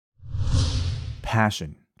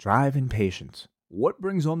passion, drive, and patience. What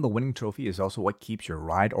brings home the winning trophy is also what keeps your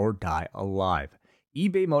ride or die alive.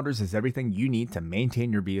 eBay Motors has everything you need to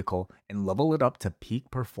maintain your vehicle and level it up to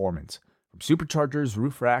peak performance. From superchargers,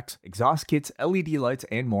 roof racks, exhaust kits, LED lights,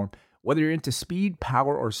 and more, whether you're into speed,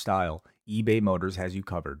 power, or style, eBay Motors has you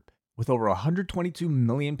covered. With over 122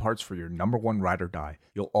 million parts for your number one ride or die,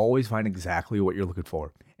 you'll always find exactly what you're looking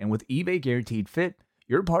for. And with eBay Guaranteed Fit,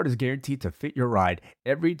 your part is guaranteed to fit your ride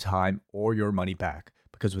every time or your money back.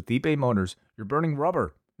 Because with eBay Motors, you're burning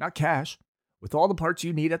rubber, not cash. With all the parts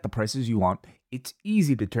you need at the prices you want, it's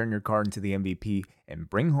easy to turn your car into the MVP and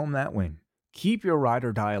bring home that win. Keep your ride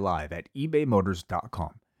or die alive at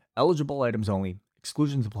ebaymotors.com. Eligible items only.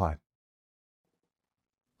 Exclusions apply.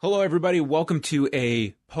 Hello, everybody. Welcome to a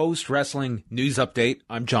post-wrestling news update.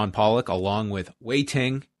 I'm John Pollock, along with Wei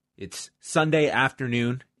Ting. It's Sunday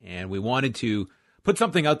afternoon, and we wanted to put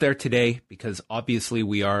something out there today because obviously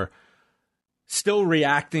we are still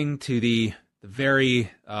reacting to the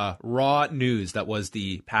very raw news that was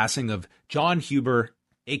the passing of Jon Huber,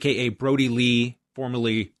 a.k.a. Brody Lee,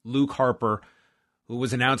 formerly Luke Harper, who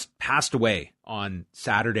was announced passed away on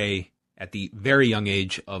Saturday at the very young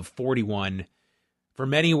age of 41. For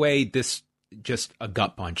many way, this just a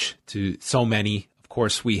gut punch to so many. Of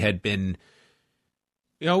course, we had been,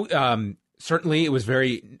 certainly it was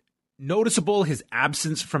very noticeable, his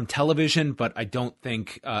absence from television, but I don't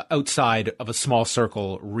think outside of a small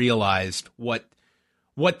circle realized what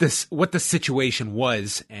the situation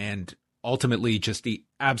was, and ultimately just the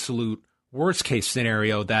absolute worst case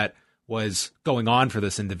scenario that was going on for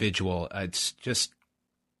this individual. It's just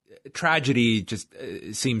tragedy. Just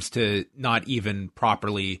seems to not even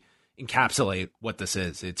properly encapsulate what this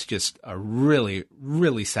is. It's just a really,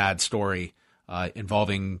 really sad story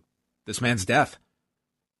involving this man's death.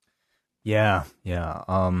 Yeah.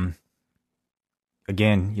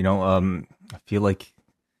 Again, I feel like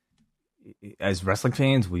as wrestling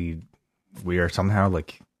fans, we are somehow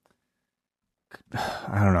like,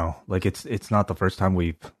 I don't know, like it's not the first time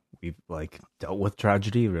we've like dealt with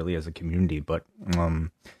tragedy really as a community, but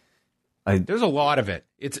there's a lot of it.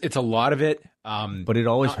 It's a lot of it. But it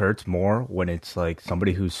always hurts more when it's like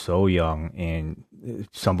somebody who's so young and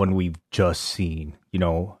someone we've just seen,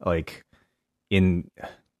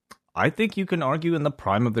 I think you can argue in the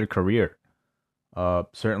prime of their career.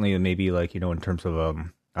 Certainly maybe like, in terms of,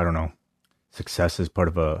 I don't know, success is part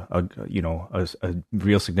of a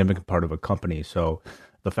real significant part of a company. So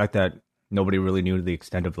the fact that nobody really knew the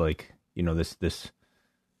extent of like,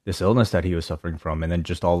 this illness that he was suffering from, and then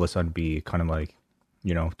just all of a sudden be kind of like,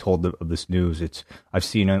 told of this news. I've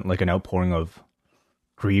seen like an outpouring of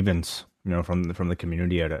grievance, from the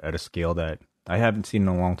community at a scale that I haven't seen in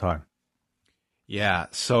a long time. Yeah,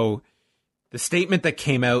 so the statement that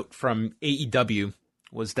came out from AEW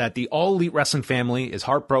was that the All Elite Wrestling family is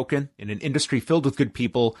heartbroken. In an industry filled with good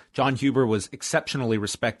people, Jon Huber was exceptionally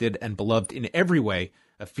respected and beloved in every way,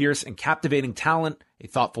 a fierce and captivating talent, a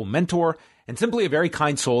thoughtful mentor, and simply a very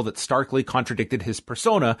kind soul that starkly contradicted his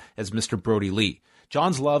persona as Mr. Brody Lee.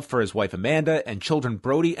 John's love for his wife Amanda and children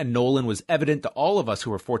Brody and Nolan was evident to all of us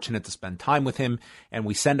who were fortunate to spend time with him, and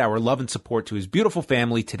we send our love and support to his beautiful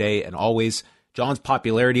family today and always. John's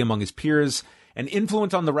popularity among his peers and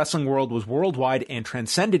influence on the wrestling world was worldwide and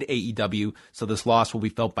transcended AEW, so this loss will be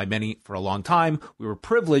felt by many for a long time. We were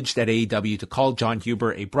privileged at AEW to call Jon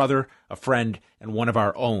Huber a brother, a friend, and one of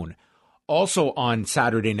our own. Also on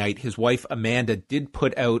Saturday night, his wife Amanda did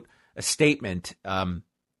put out a statement.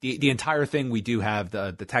 The entire thing we do have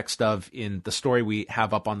the text of in the story we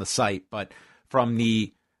have up on the site, but from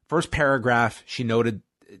the first paragraph, she noted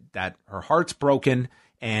that her heart's broken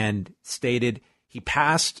and stated, he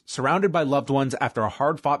passed surrounded by loved ones after a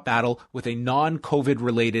hard-fought battle with a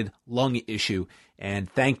non-COVID-related lung issue, and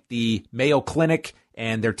thanked the Mayo Clinic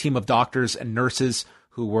and their team of doctors and nurses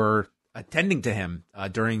who were attending to him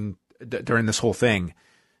during this whole thing.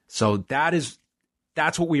 So that's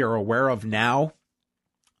what we are aware of now.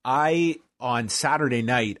 On Saturday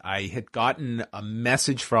night, I had gotten a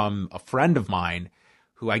message from a friend of mine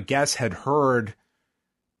who I guess had heard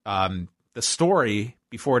the story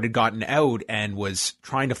before it had gotten out and was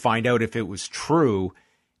trying to find out if it was true.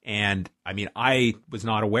 And I mean, I was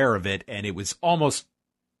not aware of it. And it was almost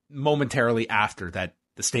momentarily after that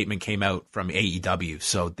the statement came out from AEW.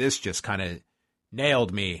 So this just kind of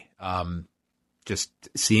nailed me, just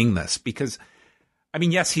seeing this, because I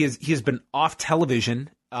mean, yes, he has been off television,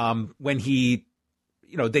 when he,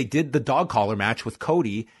 they did the dog collar match with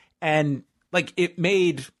Cody, and like, it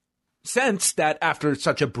made sense that after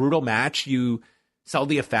such a brutal match, you sell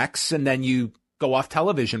the effects and then you go off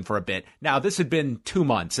television for a bit. Now, this had been 2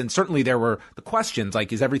 months, and certainly there were the questions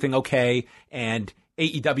like, is everything okay? And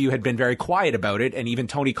AEW had been very quiet about it, and even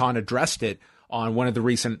Tony Khan addressed it on one of the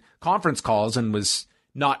recent conference calls and was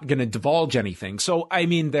not going to divulge anything. So, I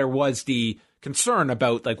mean, there was the concern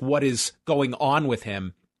about like what is going on with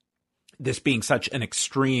him, this being such an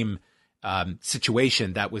extreme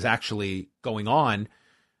situation that was actually going on.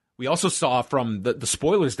 We also saw from the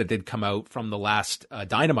spoilers that did come out from the last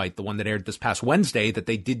Dynamite, the one that aired this past Wednesday, that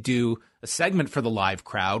they did do a segment for the live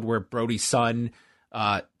crowd where Brody's son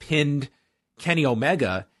pinned Kenny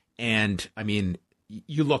Omega. And I mean,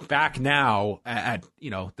 you look back now at,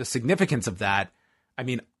 you know, the significance of that. I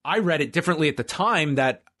mean, I read it differently at the time.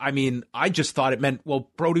 That, I mean, I just thought it meant,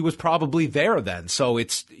 well, Brody was probably there then. So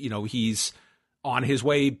it's, you know, he's on his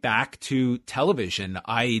way back to television.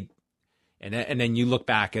 And then you look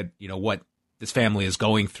back at, you know, what this family is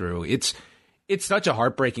going through. It's such a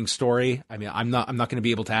heartbreaking story. I mean, I'm not going to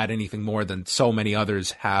be able to add anything more than so many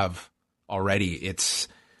others have already. It's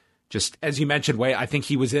just, as you mentioned, Wai, I think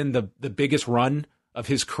he was in the biggest run of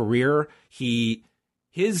his career.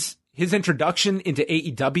 His introduction into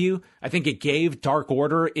AEW, I think it gave Dark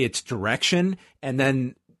Order its direction, and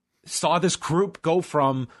then saw this group go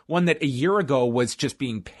from one that a year ago was just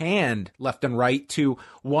being panned left and right to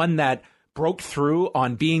one that broke through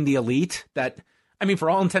on being the elite. That, I mean, for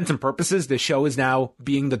all intents and purposes, the show is now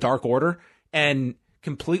being the Dark Order, and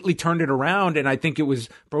completely turned it around. And I think it was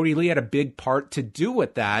Brody Lee had a big part to do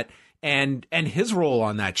with that, and his role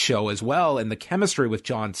on that show as well, and the chemistry with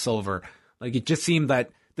John Silver. Like, it just seemed that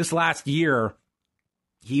this last year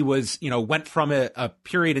he was, you know, went from a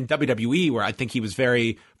period in WWE where I think he was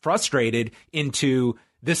very frustrated into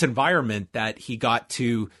this environment that he got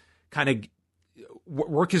to kind of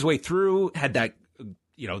work his way through, had that,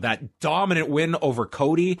 you know, that dominant win over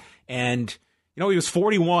Cody. And, you know, he was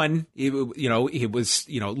 41. He was,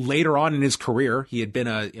 you know, later on in his career, he had been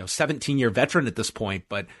a, 17-year veteran at this point,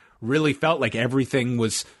 but really felt like everything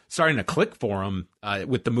was starting to click for him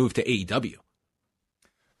with the move to AEW.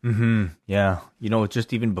 Yeah. You know,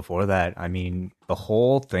 just even before that, I mean, the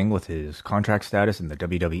whole thing with his contract status in the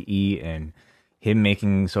WWE and him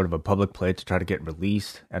making sort of a public play to try to get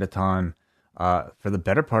released at a time, for the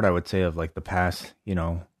better part, I would say, of like the past,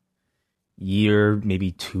 year,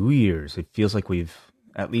 maybe 2 years, it feels like we've,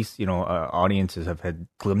 at least, audiences have had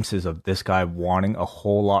glimpses of this guy wanting a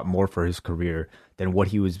whole lot more for his career than what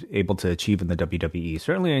he was able to achieve in the WWE.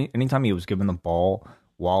 Certainly, anytime he was given the ball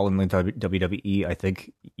while in the WWE, I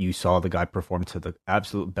think you saw the guy perform to the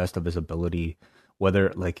absolute best of his ability.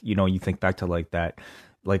 Whether, you think back to at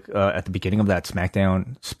the beginning of that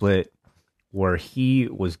SmackDown split, where he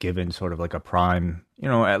was given sort of like a prime,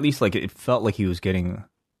 at least like it felt like he was getting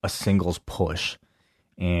a singles push.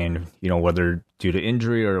 And, whether due to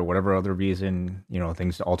injury or whatever other reason,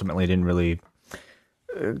 things ultimately didn't really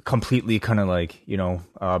completely kind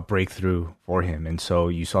of break through for him. And so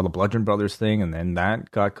you saw the Bludgeon Brothers thing, and then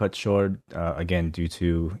that got cut short again due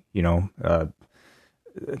to,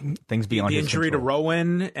 things beyond the his injury control. to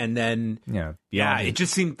Rowan. And then, it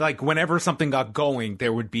just seemed like whenever something got going,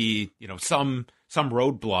 there would be, some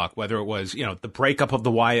roadblock, whether it was, the breakup of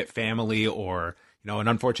the Wyatt family or, an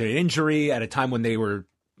unfortunate injury at a time when they were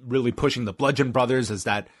really pushing the Bludgeon Brothers as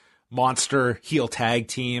that monster heel tag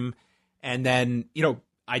team. And then,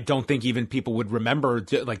 I don't think even people would remember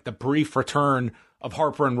the brief return of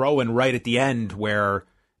Harper and Rowan right at the end where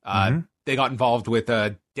they got involved with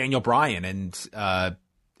Daniel Bryan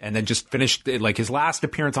and then just finished, his last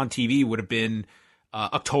appearance on TV would have been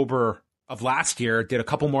October of last year, did a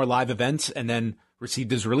couple more live events, and then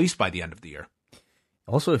received his release by the end of the year.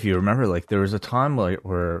 Also, if you remember, there was a time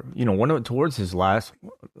where, towards his last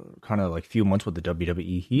kind of few months with the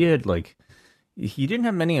WWE, he had he didn't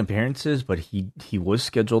have many appearances, but he was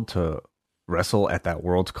scheduled to wrestle at that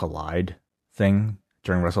Worlds Collide thing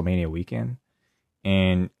during WrestleMania weekend.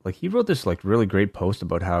 And he wrote this really great post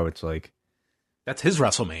about how it's that's his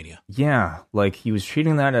WrestleMania. Yeah, he was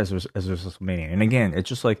treating that as WrestleMania. And again, it's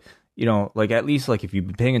just at least if you've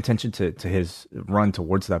been paying attention to his run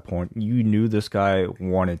towards that point, you knew this guy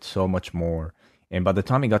wanted so much more. And by the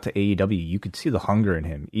time he got to AEW, you could see the hunger in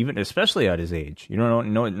him, even especially at his age. Not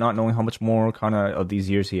knowing how much more kind of these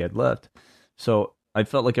years he had left. So I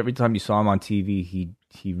felt like every time you saw him on TV,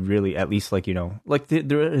 he really, at least his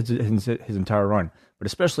entire run, but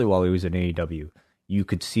especially while he was in AEW, you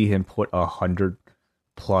could see him put 100+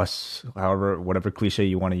 whatever cliche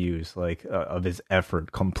you want to use, of his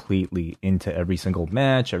effort completely into every single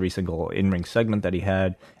match, every single in-ring segment that he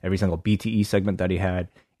had, every single BTE segment that he had.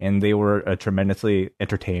 And they were a tremendously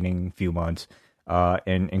entertaining few months,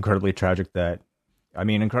 and incredibly tragic that, I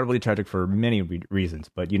mean, incredibly tragic for many reasons,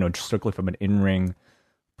 but just strictly from an in-ring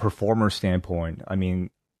performer standpoint, I mean,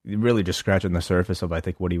 really just scratching the surface of I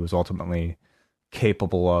think what he was ultimately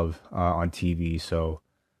capable of on TV. So,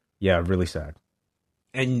 yeah, really sad.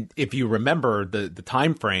 And if you remember the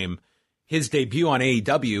time frame, his debut on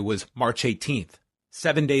AEW was March 18th,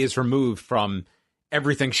 7 days removed from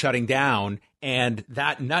everything shutting down. And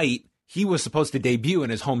that night, he was supposed to debut in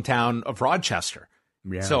his hometown of Rochester.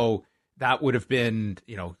 Yeah. So that would have been,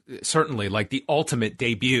 certainly like the ultimate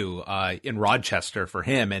debut in Rochester for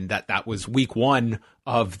him. And that was week one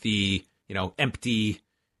of the, empty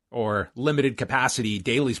or limited capacity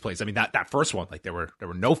Daly's Place. I mean, that first one, like there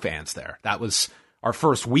were no fans there. That was our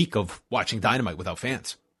first week of watching Dynamite without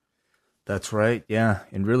fans. That's right. Yeah.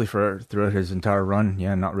 And really throughout his entire run,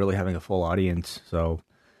 not really having a full audience. So,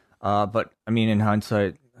 but I mean, in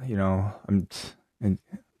hindsight,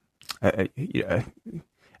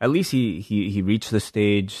 at least he reached the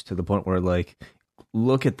stage to the point where, like,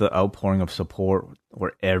 look at the outpouring of support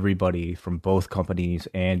where everybody from both companies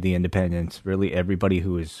and the independents, really everybody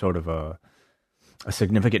who is sort of a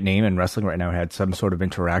significant name in wrestling right now, had some sort of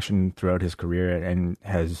interaction throughout his career and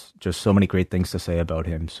has just so many great things to say about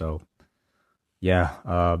him. So,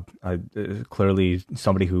 yeah, clearly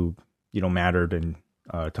somebody who, mattered and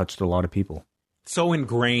touched a lot of people. So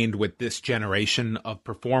ingrained with this generation of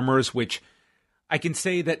performers, which I can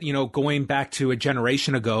say that, going back to a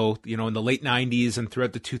generation ago, in the late 90s and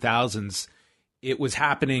throughout the 2000s, it was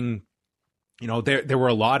happening, there were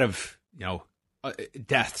a lot of,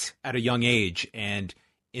 deaths at a young age. And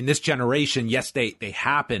in this generation, yes, they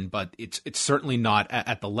happen, but it's certainly not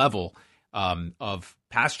at the level of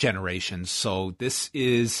past generations. So this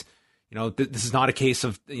is, this is not a case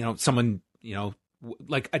of, someone,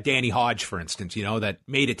 like a Danny Hodge, for instance, that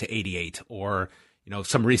made it to 88, or,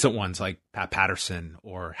 some recent ones like Pat Patterson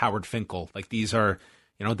or Howard Finkel. Like these are,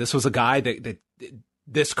 this was a guy that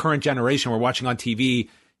this current generation we're watching on TV. It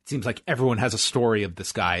seems like everyone has a story of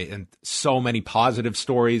this guy, and so many positive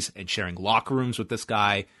stories, and sharing locker rooms with this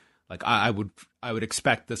guy. Like I would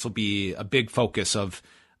expect this will be a big focus of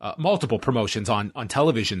multiple promotions on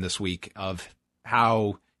television this week, of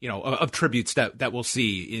how, of tributes that we'll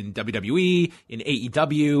see in WWE, in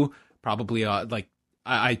AEW, probably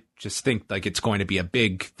I just think like it's going to be a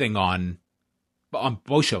big thing on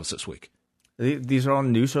both shows this week. These are all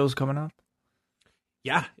new shows coming up?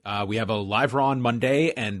 Yeah, we have a live Raw on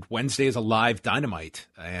Monday, and Wednesday is a live Dynamite.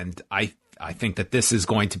 And I think that this is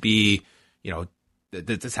going to be,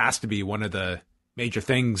 this has to be one of the major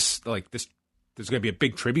things. Like this, there's going to be a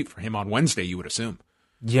big tribute for him on Wednesday, you would assume.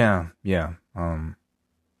 Yeah,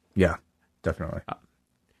 definitely.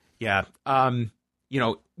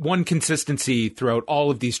 One consistency throughout all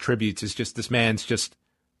of these tributes is just this man's just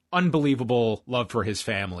unbelievable love for his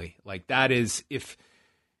family. Like that is, if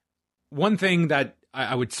one thing that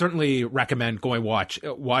I would certainly recommend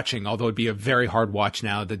watching, although it'd be a very hard watch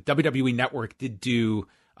now. The WWE Network did do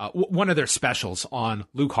one of their specials on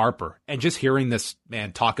Luke Harper, and just hearing this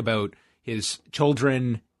man talk about his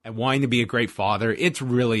children and wanting to be a great father, it's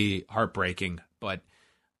really heartbreaking. But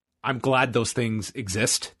I'm glad those things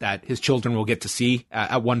exist, that his children will get to see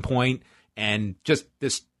at one point, and just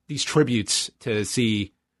these tributes to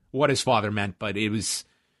see what his father meant. But it was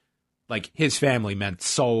like his family meant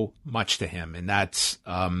so much to him, and that's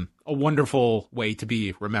a wonderful way to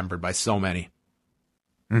be remembered by so many.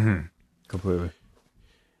 Mm-hmm. Completely.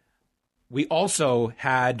 We also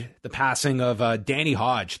had the passing of Danny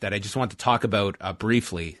Hodge that I just want to talk about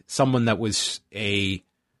briefly. Someone that was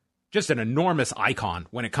just an enormous icon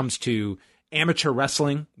when it comes to amateur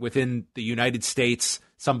wrestling within the United States.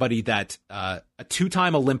 Somebody that a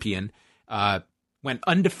two-time Olympian, went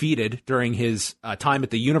undefeated during his time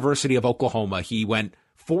at the University of Oklahoma. He went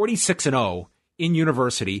 46-0 in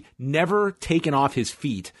university, never taken off his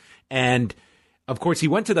feet. And of course, he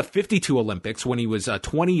went to the 52 Olympics when he was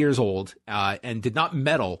 20 years old and did not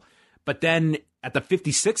medal. But then at the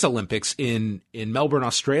 56 Olympics in Melbourne,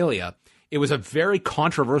 Australia, it was a very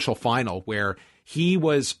controversial final where he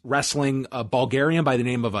was wrestling a Bulgarian by the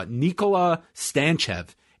name of Nikola Stanchev.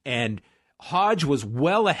 And Hodge was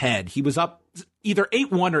well ahead. He was up either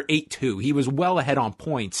 8-1 or 8-2. He was well ahead on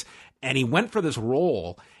points, and he went for this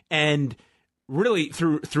roll, and really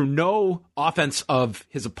through no offense of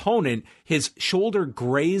his opponent, his shoulder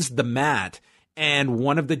grazed the mat, and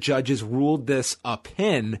one of the judges ruled this a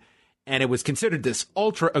pin, and it was considered this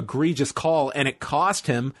ultra egregious call, and it cost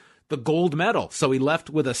him the gold medal. So he left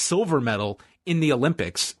with a silver medal in the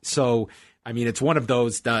Olympics. So I mean, it's one of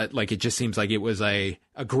those that, like, it just seems like it was a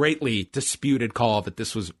greatly disputed call that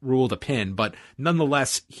this was ruled a pin. But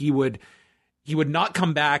nonetheless, he would he would not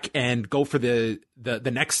come back and go for the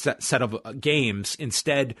next set of games,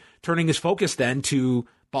 instead turning his focus then to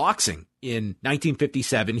boxing. In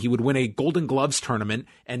 1957, he would win a Golden Gloves tournament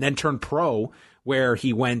and then turn pro, where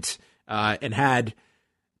he went and had, I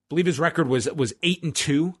believe his record was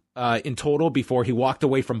 8-2 in total before he walked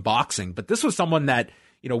away from boxing. But this was someone that,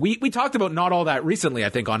 we talked about not all that recently, I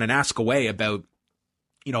think, on an Ask Away about,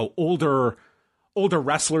 older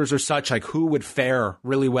wrestlers or such, like who would fare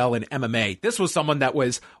really well in MMA. This was someone that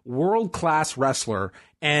was world-class wrestler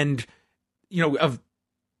and, of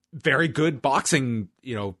very good boxing,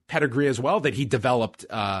 pedigree as well that he developed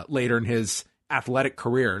later in his athletic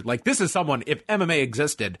career. Like, this is someone, if MMA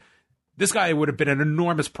existed, this guy would have been an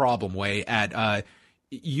enormous problem at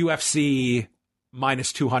UFC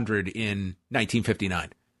minus 200 in 1959.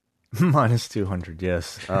 Minus 200,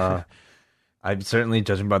 yes. I'm certainly,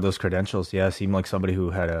 judging by those credentials, seemed like somebody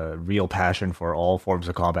who had a real passion for all forms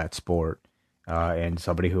of combat sport, and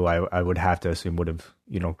somebody who I would have to assume would have,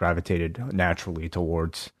 gravitated naturally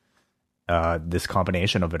towards this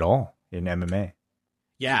combination of it all in MMA.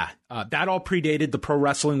 Yeah, that all predated the pro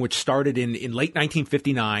wrestling, which started in late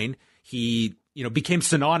 1959. He, became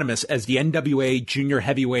synonymous as the NWA junior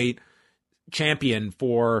heavyweight champion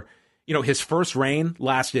for, his first reign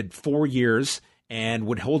lasted 4 years and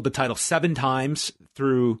would hold the title 7 times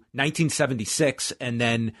through 1976, and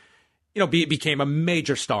then, became a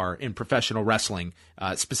major star in professional wrestling,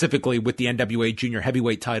 specifically with the NWA junior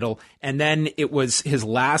heavyweight title. And then it was his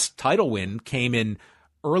last title win came in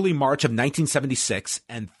early March of 1976,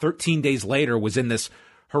 and 13 days later was in this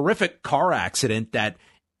horrific car accident that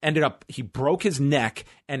ended up, he broke his neck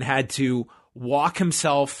and had to walk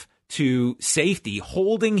himself to safety,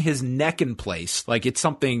 holding his neck in place like it's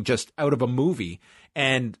something just out of a movie,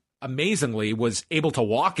 and amazingly was able to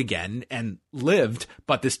walk again and lived.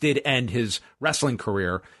 But this did end his wrestling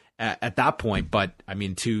career at that point. But I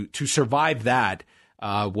mean, to survive that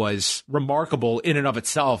was remarkable in and of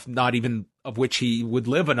itself, not even of which he would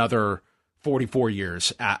live another 44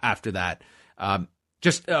 years after that.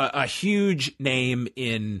 Just a huge name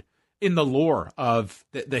in the lore of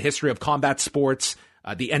the history of combat sports.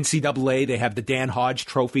 The NCAA, they have the Dan Hodge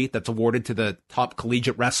Trophy that's awarded to the top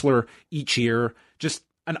collegiate wrestler each year. Just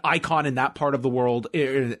an icon in that part of the world,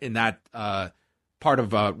 in that part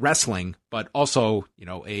of wrestling, but also,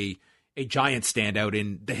 a giant standout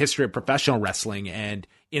in the history of professional wrestling and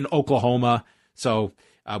in Oklahoma. So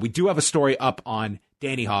we do have a story up on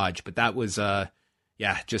Danny Hodge, but that was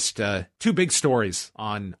just two big stories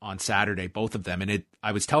on Saturday, both of them. And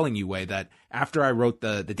I was telling you, Wei, that after I wrote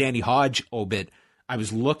the Danny Hodge obit, I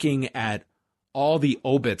was looking at all the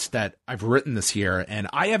obits that I've written this year, and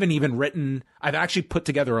I've actually put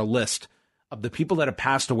together a list of the people that have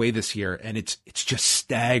passed away this year, and it's just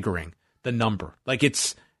staggering, the number. Like,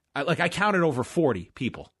 I counted over 40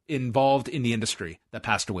 people involved in the industry that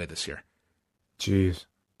passed away this year. Jeez.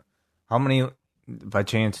 How many, by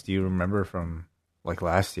chance, do you remember from, like,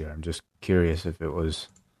 last year? I'm just curious if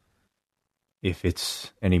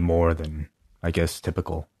it's any more than, I guess,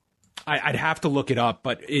 typical. I'd have to look it up,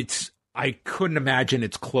 but I couldn't imagine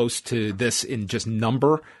it's close to this in just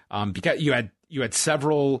number, because you had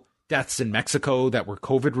several deaths in Mexico that were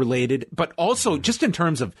COVID related, but also just in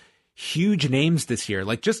terms of huge names this year,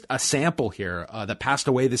 like just a sample here that passed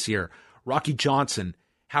away this year: Rocky Johnson,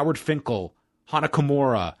 Howard Finkel, Hana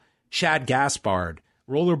Kimura, Shad Gaspard,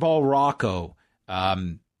 Rollerball Rocco,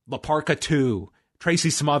 La Parka 2, Tracy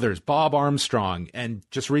Smothers, Bob Armstrong, and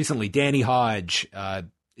just recently Danny Hodge,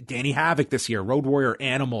 Danny Havoc this year, Road Warrior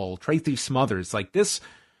Animal, Tracy Smothers. Like, this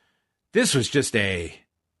was just a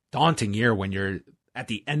daunting year when you're at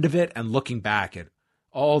the end of it and looking back at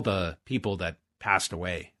all the people that passed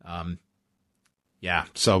away.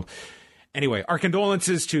 So anyway, our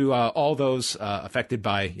condolences to all those affected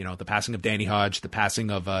by, the passing of Danny Hodge, the passing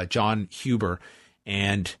of John Huber,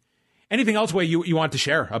 and anything else, Wei, you want to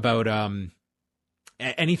share about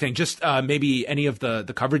anything, just maybe any of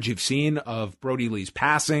the coverage you've seen of Brodie Lee's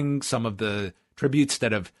passing, some of the tributes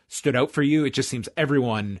that have stood out for you. It just seems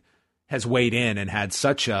everyone has weighed in and had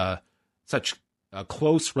such a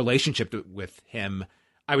close relationship with him.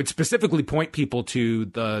 I would specifically point people to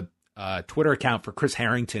the Twitter account for Chris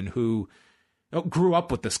Harrington, who grew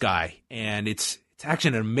up with this guy, and it's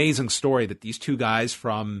actually an amazing story that these two guys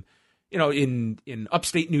from in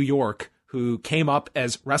upstate New York, who came up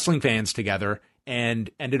as wrestling fans together and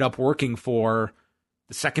ended up working for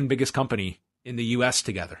the second biggest company in the U.S.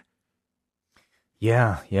 together.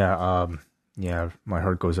 Yeah. My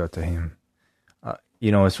heart goes out to him.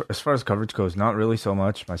 As far as coverage goes, not really so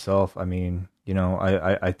much myself. I mean,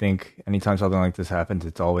 I think anytime something like this happens,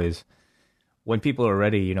 it's always when people are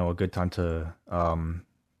ready, a good time to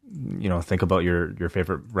think about your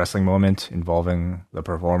favorite wrestling moment involving the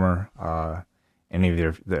performer, any of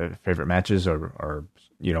their favorite matches or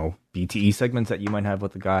BTE segments that you might have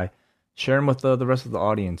with the guy. Share them with the rest of the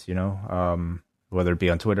audience, whether it be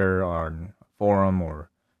on Twitter, on forum, or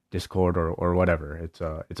Discord, or whatever. It's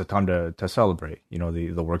a time to celebrate,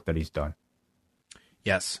 the work that he's done.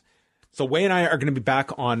 Yes. So Wai and I are going to be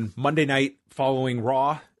back on Monday night following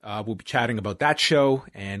Raw. We'll be chatting about that show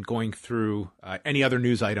and going through any other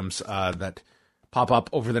news items that pop up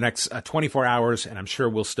over the next 24 hours. And I'm sure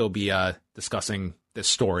we'll still be discussing this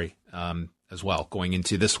story as well going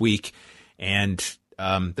into this week and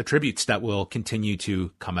the tributes that will continue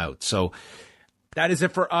to come out. So that is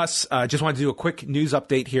it for us. Just wanted to do a quick news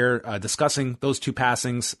update here discussing those two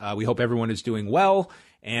passings. We hope everyone is doing well,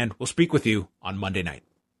 and we'll speak with you on Monday night.